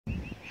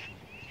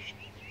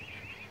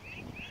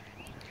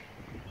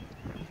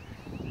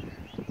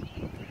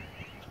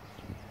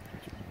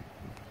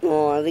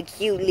Aw, the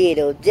cute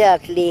little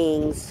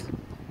ducklings.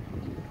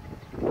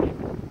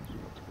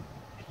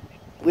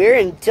 We're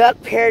in duck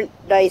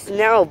paradise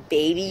now,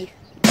 baby.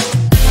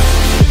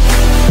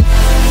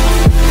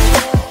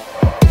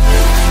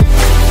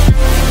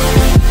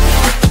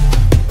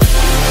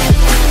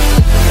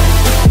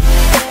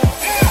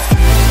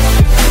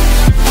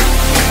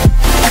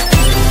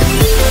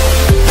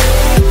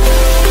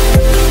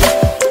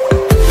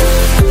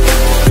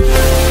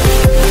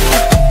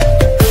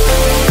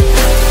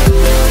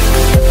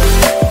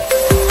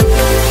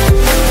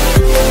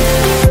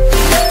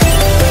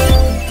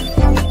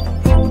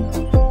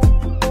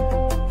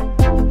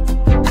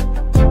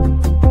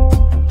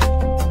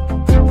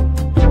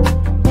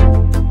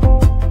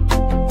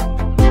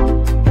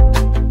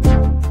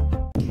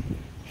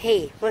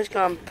 Hey, what's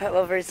going on, pet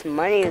lovers?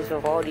 My name is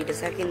Vivaldi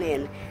II,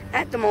 and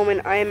at the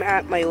moment I am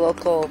at my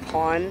local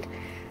pond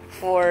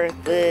for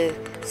the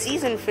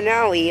season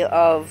finale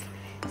of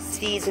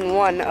season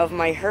 1 of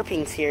my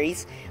herping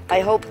series.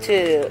 I hope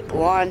to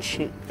launch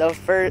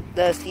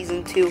the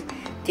season 2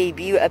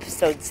 debut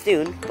episode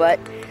soon, but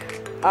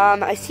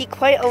I see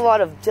quite a lot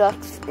of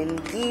ducks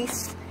and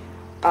geese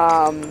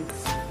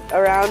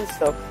around,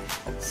 so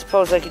I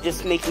suppose I could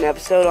just make an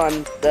episode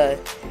on the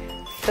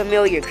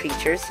familiar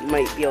creatures. You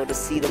might be able to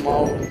see them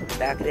all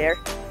back there.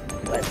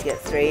 Let's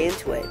get straight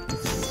into it.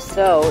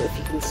 So, if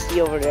you can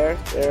see over there,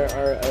 there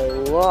are a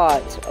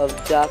lot of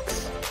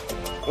ducks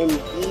and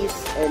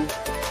geese, and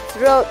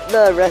throughout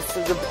the rest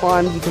of the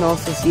pond you can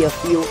also see a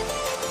few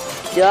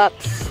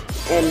ducks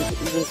and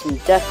even some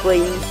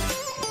ducklings.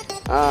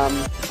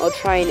 I'll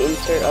try and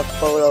insert a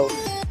photo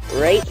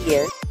right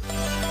here.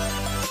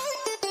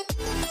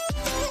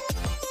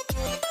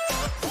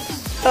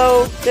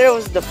 So, there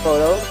was the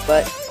photo,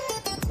 but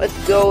let's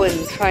go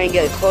and try and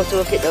get a closer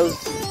look at those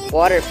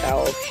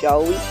waterfowl,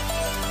 shall we?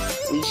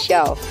 We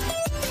shall.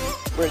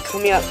 We're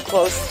coming up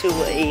close to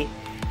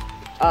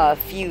a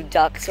few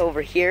ducks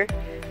over here.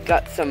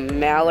 Got some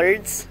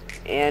mallards,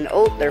 and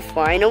oh, they're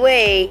flying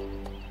away.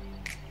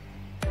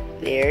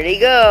 There they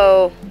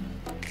go.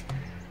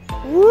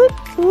 Whoop,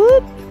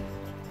 whoop.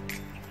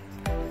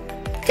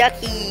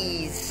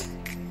 Duckies.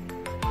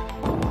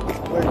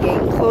 We're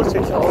getting closer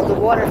to all the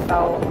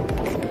waterfowl.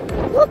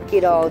 Look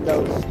at all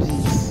those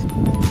geese.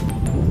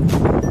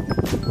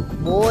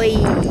 Boy.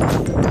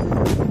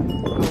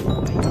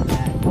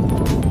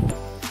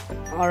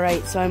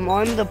 Alright, so I'm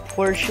on the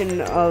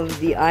portion of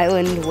the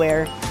island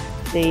where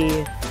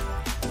the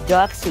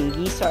ducks and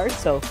geese are,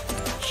 so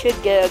should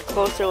get a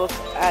closer look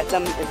at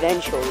them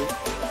eventually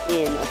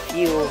in a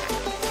few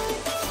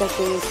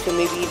seconds to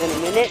maybe even a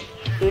minute.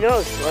 Who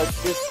knows?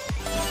 Let's just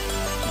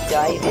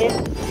dive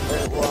in.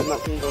 Well, I'm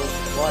not going to go into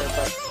the water,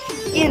 but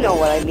you know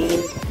what I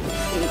mean.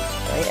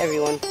 Right,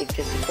 everyone can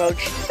just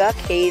approach Duck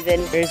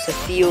Haven. There's a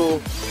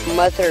few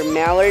mother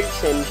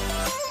mallards and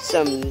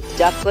some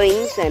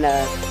ducklings and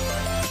a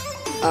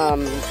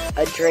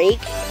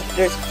drake.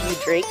 There's a few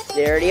drakes.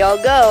 There they all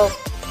go.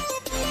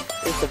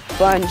 There's a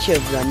bunch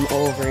of them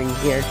over in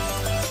here.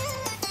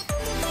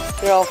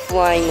 They're all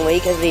flying away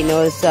because they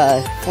notice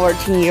a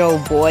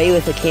 14-year-old boy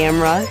with a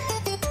camera.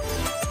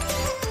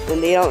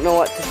 And they don't know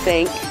what to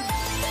think.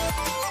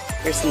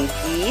 There's some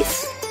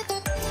geese.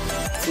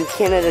 Some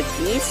Canada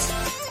geese.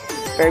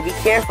 Better be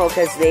careful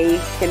because they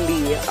can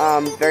be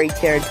very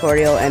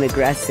territorial and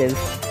aggressive.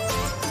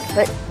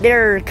 But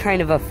they're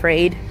kind of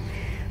afraid.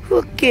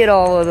 Look at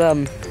all of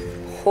them.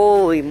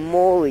 Holy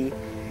moly.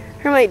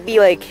 There might be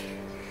like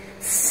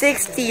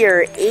 60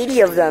 or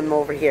 80 of them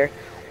over here.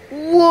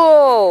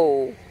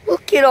 Whoa!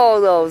 Look at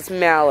all those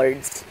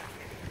mallards.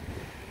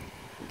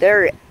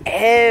 They're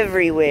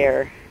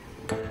everywhere.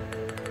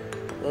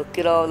 Look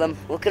at all of them.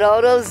 Look at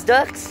all those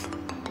ducks.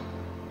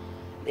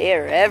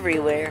 They're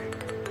everywhere.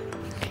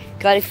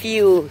 Got a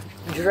few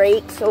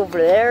drakes over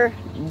there.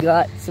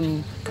 Got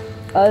some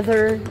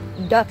other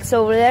ducks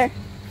over there.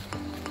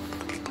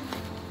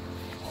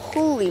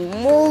 Holy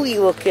moly,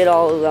 look at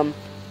all of them.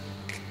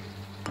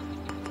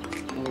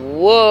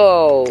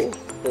 Whoa,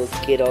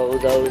 look at all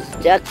those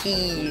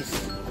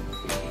duckies.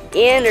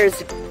 And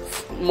there's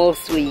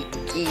mostly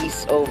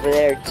geese over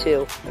there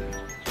too.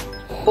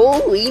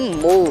 Holy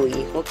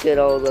moly, look at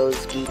all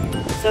those geese.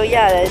 So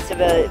yeah, that's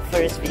about it for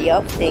this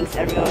video. Thanks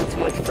everyone so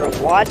much for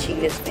watching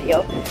this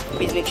video.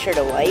 Please make sure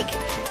to like,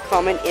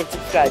 comment, and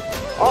subscribe.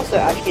 Also,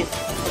 actually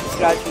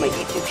subscribe to my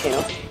YouTube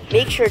channel.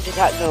 Make sure to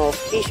tap the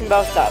notification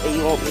bell so that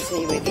you won't miss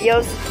any of my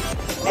videos.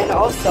 And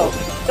also,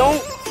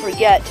 don't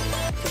forget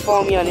to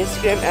follow me on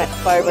Instagram at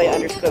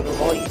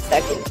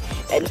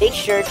fireby_Vivaldi2. And make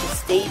sure to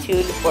stay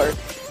tuned for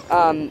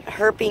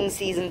Herping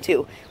Season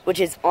 2, which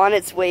is on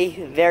its way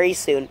very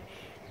soon.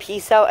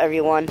 Peace out,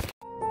 everyone.